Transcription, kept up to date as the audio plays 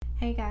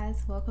Hey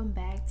guys, welcome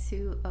back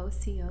to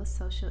OCO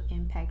Social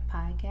Impact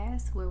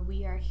Podcast, where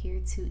we are here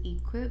to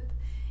equip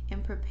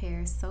and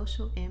prepare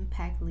social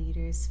impact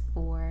leaders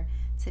for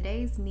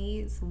today's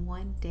needs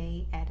one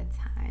day at a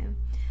time.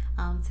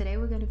 Today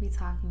we're going to be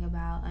talking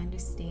about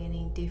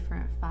understanding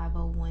different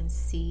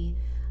 501c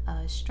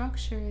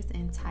structures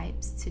and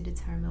types to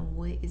determine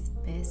what is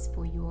best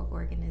for your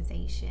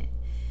organization.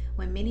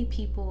 When many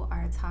people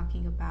are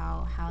talking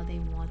about how they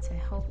want to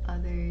help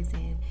others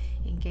and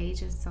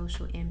engage in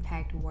social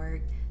impact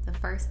work, the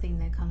first thing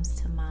that comes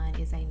to mind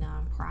is a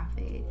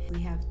nonprofit.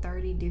 We have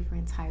 30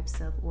 different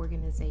types of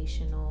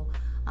organizational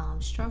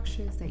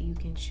structures that you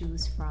can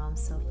choose from,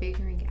 so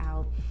figuring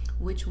out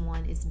which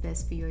one is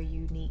best for your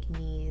unique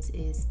needs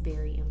is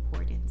very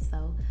important.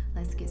 So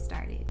let's get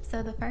started.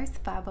 So the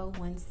first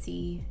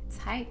 501c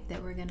type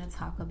that we're going to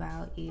talk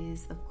about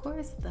is, of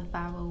course, the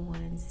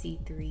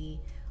 501c3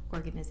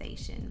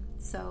 organization.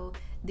 So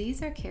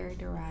these are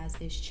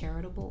characterized as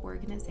charitable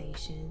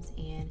organizations,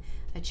 and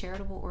a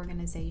charitable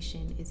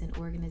organization is an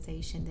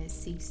organization that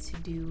seeks to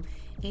do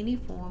any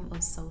form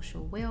of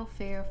social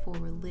welfare for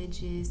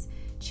religious,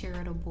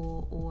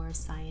 charitable, or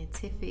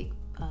scientific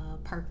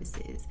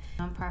purposes.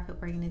 Nonprofit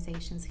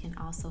organizations can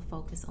also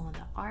focus on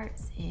the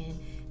arts and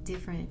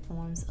different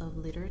forms of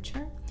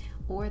literature,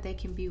 or they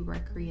can be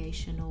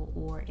recreational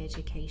or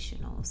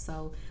educational.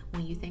 So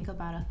when you think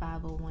about a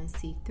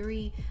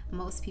 501c3,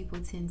 most people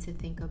tend to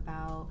think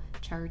about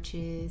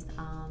churches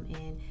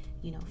and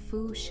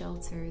food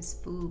shelters,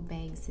 food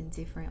banks, and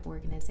different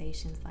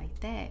organizations like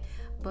that.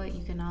 But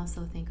you can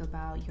also think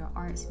about your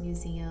arts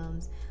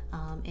museums,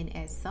 and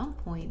at some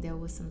point there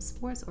was some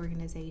sports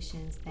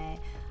organizations that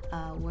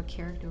were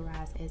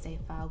characterized as a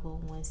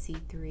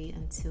 501c3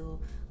 until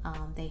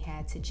they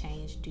had to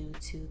change due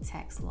to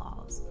tax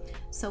laws.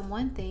 So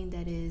one thing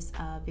that is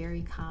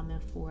very common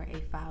for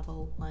a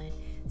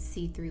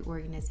 501c3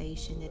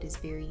 organization that is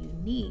very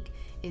unique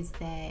is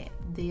that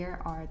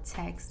there are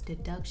tax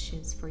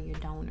deductions for your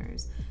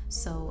donors.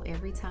 So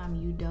every time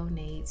you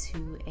donate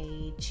to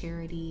a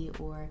charity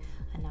or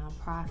a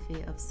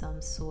nonprofit of some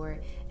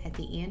sort, at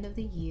the end of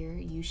the year,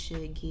 you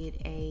should get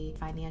a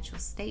financial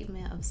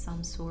statement of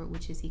some sort,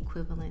 which is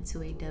equivalent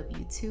to a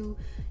W-2,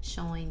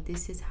 showing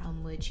this is how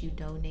much you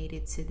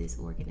donated to this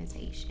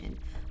organization.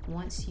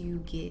 Once you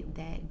get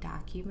that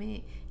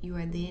document, you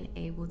are then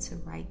able to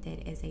write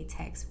that as a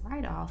tax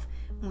write-off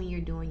when you're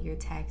doing your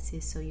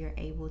taxes, so you're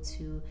able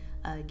to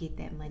get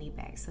that money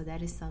back. So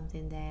that is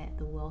something that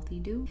the wealthy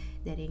do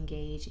that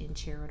engage in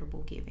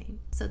charitable giving.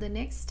 So the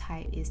next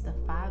type is the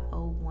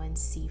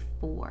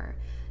 501c4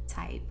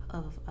 type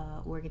of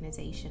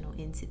organizational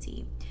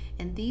entity,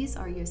 and these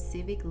are your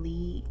civic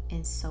league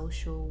and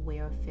social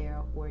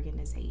welfare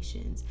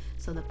organizations.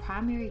 So the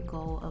primary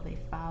goal of a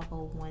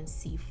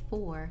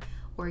 501c4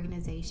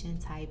 organization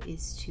type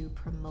is to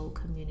promote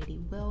community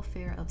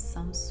welfare of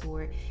some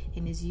sort,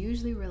 and is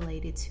usually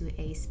related to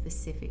a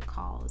specific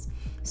cause.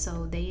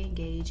 So they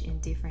engage in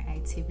different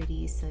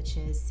activities such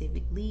as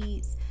civic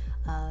leagues,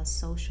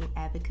 social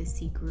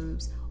advocacy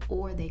groups,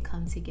 or they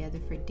come together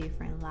for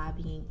different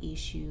lobbying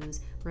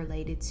issues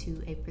related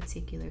to a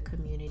particular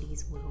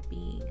community's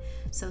well-being.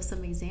 So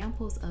some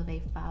examples of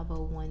a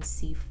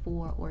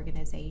 501c4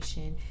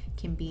 organization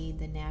can be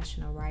the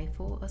National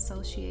Rifle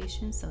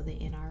Association, so the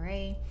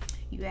NRA.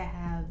 You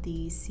have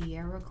the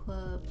Sierra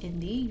Club,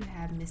 and then you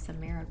have Miss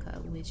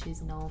America, which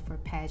is known for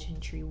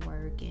pageantry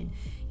work and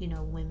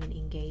women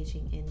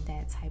engaging in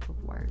that type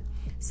of work.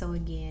 So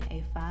again,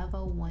 a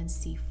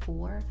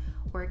 501c4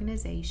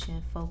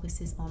 organization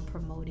focuses on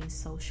promoting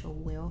social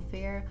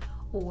welfare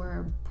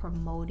or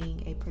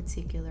promoting a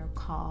particular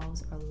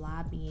cause or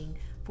lobbying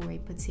for a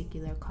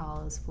particular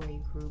cause for a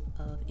group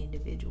of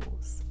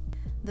individuals.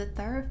 The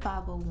third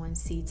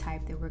 501c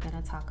type that we're going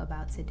to talk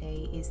about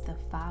today is the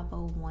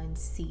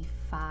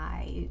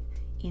 501c5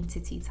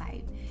 entity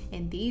type,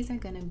 and these are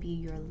going to be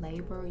your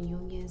labor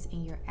unions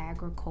and your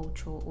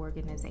agricultural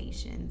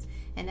organizations.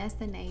 And as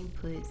the name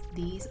puts,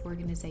 these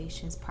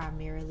organizations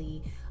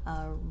primarily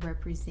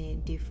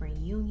represent different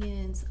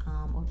unions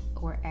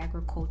or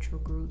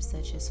agricultural groups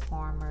such as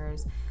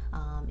farmers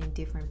and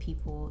different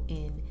people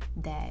in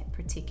that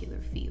particular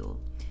field.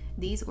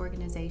 These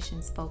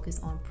organizations focus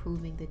on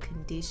improving the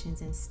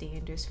conditions and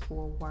standards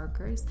for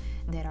workers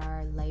that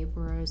are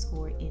laborers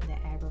or in the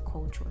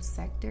agricultural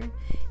sector.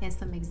 And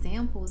some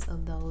examples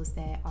of those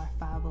that are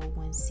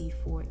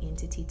 501c4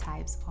 entity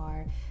types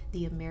are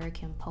the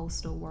American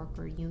Postal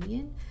Worker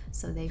Union.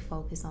 So they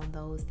focus on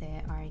those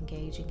that are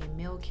engaging in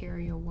mail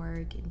carrier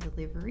work and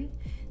delivery.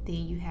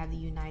 Then you have the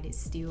United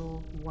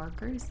Steel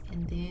Workers,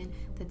 and then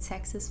the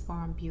Texas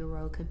Farm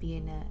Bureau could be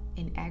an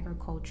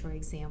agricultural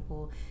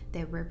example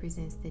that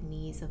represents the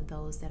needs of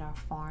those that are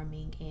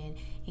farming and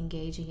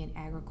engaging in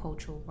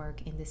agricultural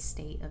work in the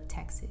state of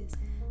Texas.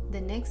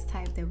 The next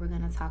type that we're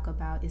going to talk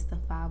about is the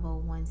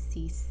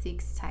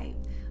 501c6 type,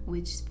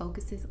 which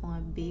focuses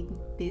on big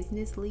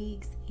business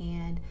leagues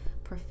and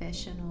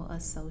professional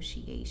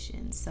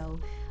association. So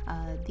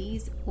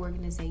these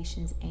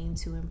organizations aim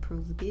to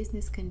improve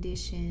business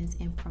conditions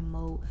and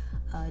promote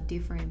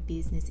different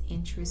business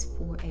interests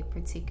for a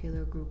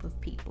particular group of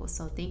people.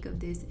 So think of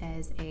this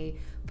as a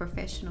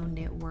professional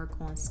network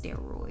on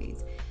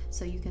steroids.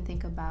 So you can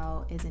think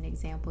about, as an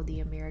example, the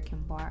American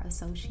Bar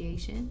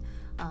Association,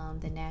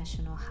 the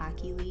National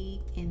Hockey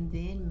League, and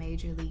then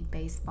Major League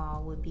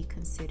Baseball would be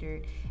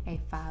considered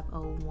a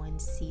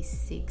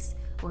 501c6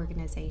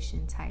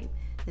 organization type.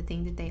 The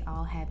thing that they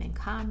all have in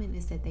common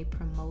is that they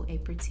promote a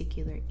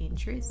particular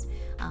interest.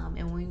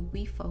 And when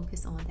we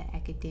focus on the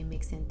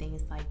academics and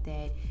things like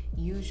that,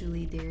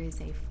 usually there is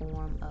a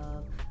form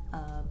of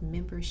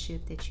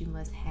membership that you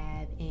must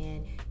have,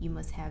 and you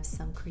must have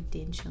some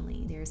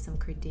credentialing. There are some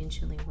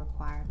credentialing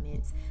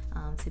requirements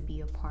to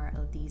be a part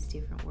of these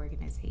different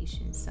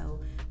organizations.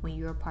 So when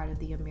you're a part of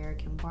the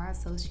American Bar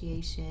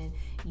Association,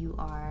 you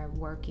are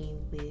working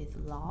with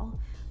law,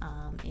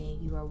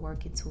 and you are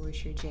working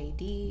towards your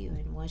JD.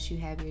 And once you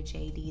have your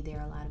JD, there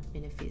are a lot of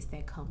benefits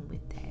that come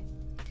with that.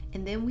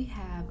 And then we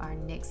have our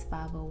next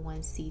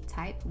 501c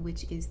type,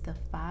 which is the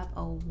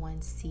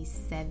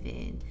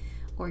 501c7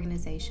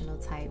 organizational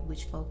type,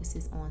 which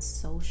focuses on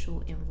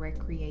social and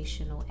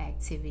recreational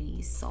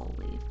activities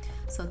solely.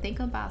 So think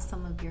about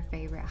some of your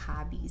favorite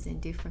hobbies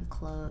and different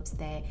clubs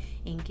that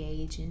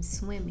engage in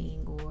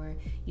swimming, or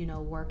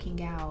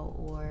working out,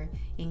 or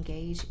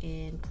engage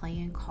in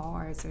playing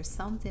cards, or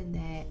something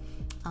that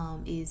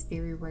is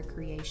very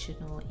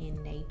recreational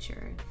in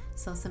nature.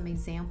 So some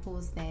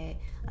examples that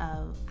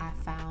I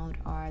found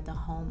are the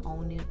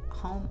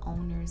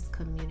homeowners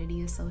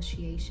community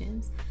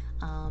associations.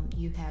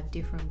 You have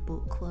different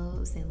book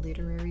clubs and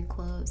literary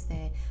clubs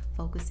that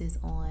focuses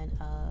on,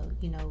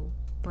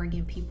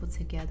 bringing people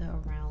together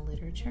around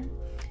literature.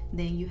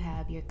 Then you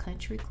have your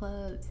country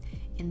clubs,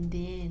 and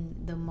then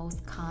the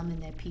most common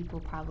that people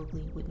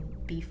probably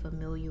wouldn't be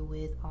familiar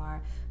with are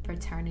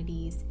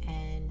fraternities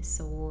and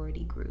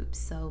sorority groups.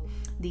 So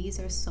these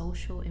are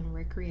social and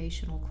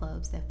recreational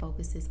clubs that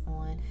focuses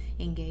on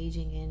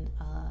engaging in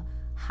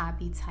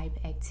hobby type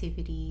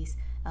activities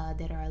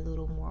that are a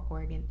little more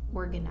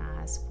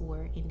organized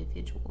for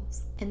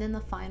individuals. And then the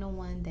final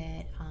one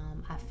that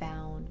I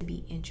found to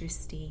be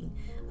interesting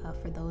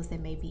for those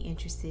that may be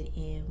interested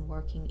in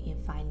working in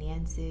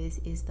finances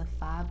is the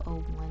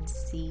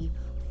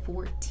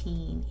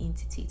 501c14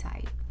 entity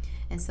type.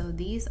 And so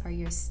these are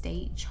your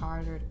state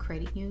chartered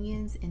credit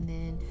unions, and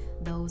then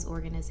those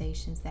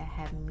organizations that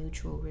have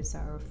mutual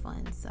reserve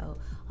funds. So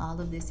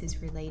all of this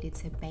is related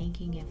to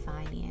banking and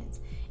finance.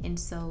 And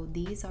so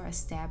these are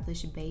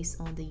established based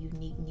on the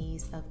unique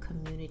needs of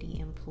community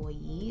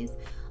employees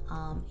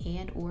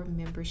and or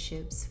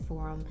memberships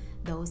from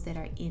those that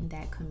are in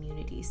that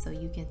community. So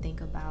you can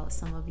think about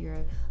some of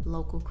your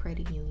local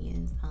credit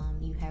unions.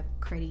 You have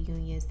credit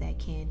unions that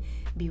can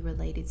be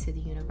related to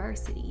the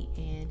university,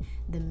 and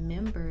the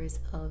members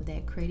of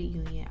that credit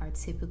union are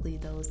typically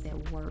those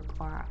that work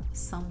or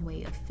some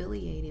way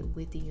affiliated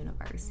with the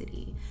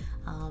university.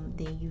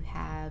 Then you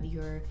have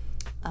your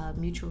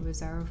mutual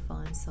reserve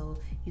fund. So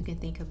you can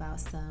think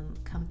about some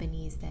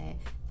companies that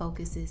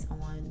focuses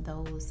on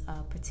those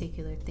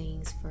particular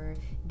things for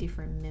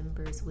different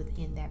members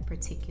within that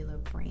particular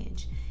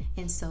branch.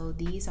 And so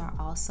these are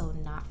also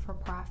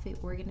not-for-profit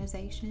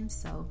organizations.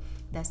 So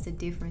that's the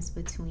difference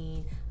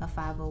between a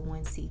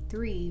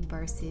 501c3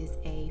 versus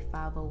a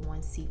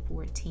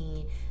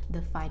 501c14.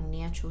 The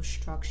financial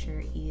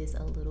structure is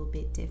a little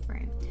bit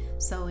different.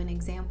 So an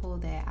example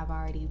that I've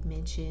already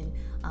mentioned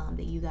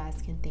that you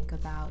guys can think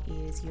about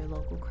is your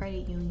local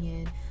credit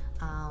union,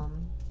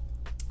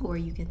 or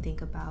you can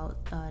think about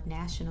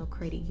national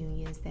credit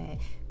unions that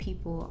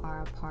people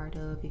are a part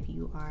of. If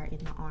you are in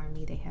the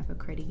Army, they have a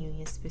credit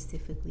union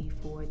specifically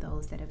for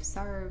those that have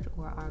served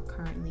or are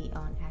currently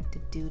on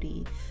active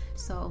duty.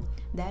 So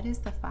that is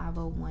the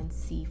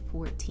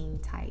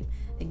 501c14 type.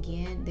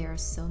 Again, there are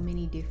so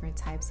many different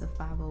types of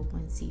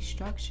 501c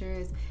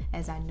structures.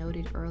 As I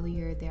noted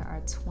earlier, there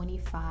are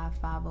 25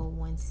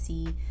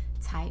 501c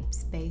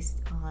types based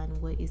on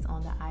what is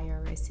on the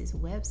IRS's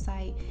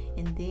website,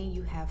 and then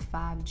you have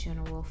 5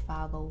 general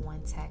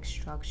 501 tax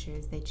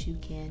structures that you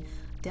can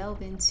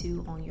delve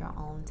into on your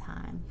own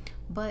time.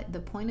 But the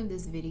point of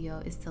this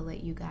video is to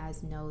let you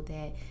guys know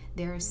that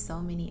there are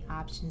so many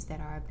options that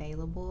are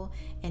available,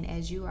 and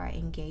as you are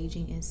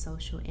engaging in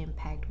social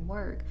impact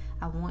work,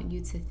 I want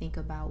you to think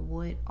about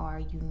what are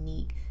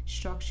unique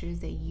structures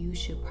that you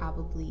should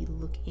probably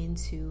look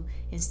into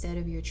instead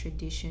of your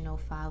traditional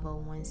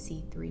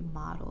 501c3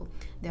 model.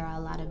 There are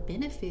a lot of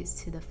benefits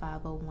to the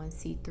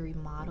 501c3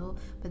 model,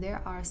 but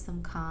there are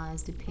some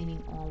cons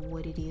depending on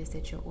what it is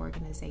that your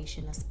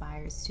organization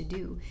aspires to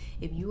do.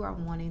 If you are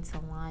wanting to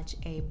launch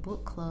a book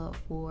club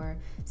for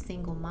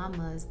single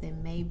mamas,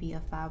 then maybe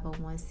a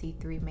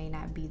 501c3 may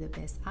not be the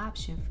best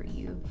option for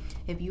you.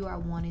 If you are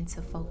wanting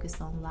to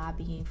focus on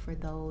lobbying for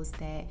those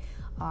that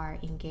are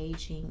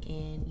engaging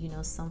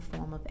in, some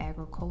form of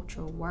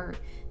agricultural work,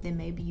 then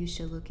maybe you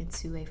should look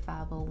into a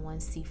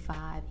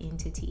 501c5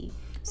 entity.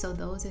 So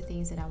those are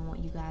things that I want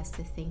you guys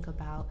to think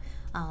about.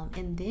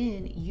 And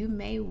then you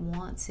may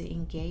want to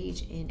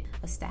engage in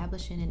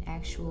establishing an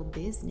actual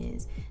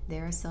business.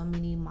 There are so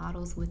many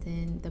models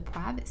within the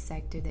private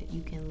sector that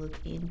you can look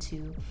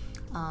into.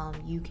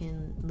 You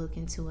can look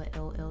into an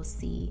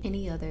LLC,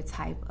 any other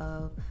type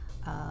of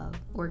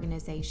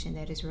organization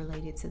that is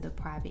related to the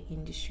private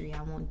industry.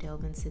 I won't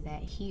delve into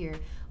that here,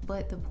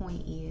 but the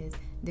point is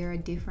there are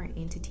different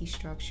entity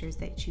structures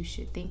that you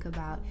should think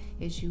about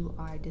as you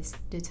are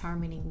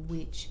determining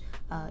which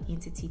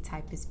entity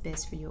type is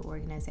best for your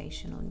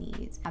organizational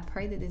needs. I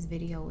pray that this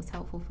video was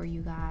helpful for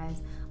you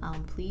guys.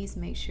 Please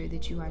make sure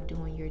that you are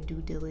doing your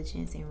due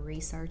diligence and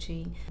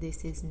researching.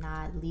 This is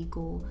not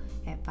legal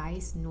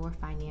advice nor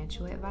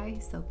financial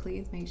advice, so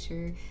please make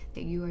sure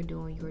that you are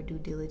doing your due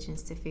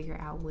diligence to figure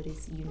out what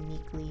is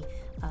uniquely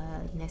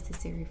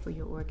necessary for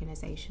your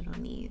organizational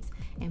needs.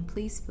 And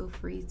please feel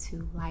free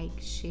to like,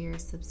 share,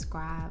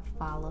 subscribe,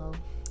 follow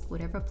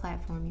whatever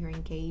platform you're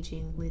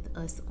engaging with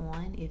us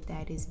on, if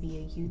that is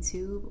via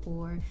YouTube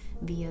or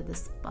via the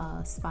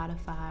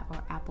Spotify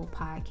or Apple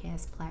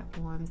Podcast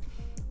platforms.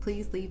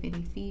 Please leave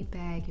any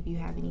feedback. If you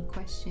have any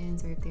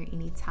questions or if there are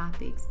any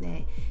topics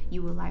that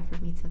you would like for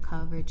me to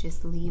cover,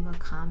 just leave a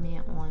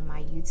comment on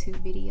my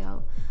YouTube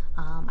video.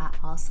 I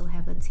also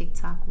have a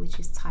TikTok which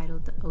is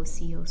titled the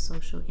OCO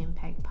Social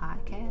Impact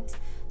Podcast.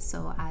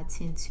 So I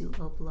tend to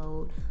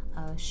upload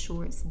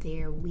shorts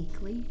there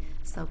weekly.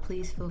 So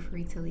please feel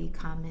free to leave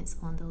comments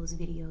on those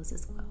videos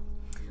as well.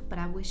 But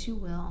I wish you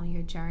well on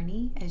your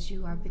journey as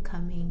you are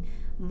becoming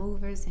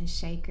movers and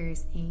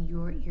shakers in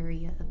your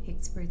area of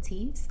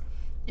expertise.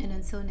 And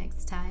until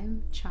next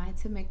time, try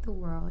to make the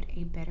world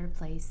a better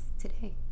place today.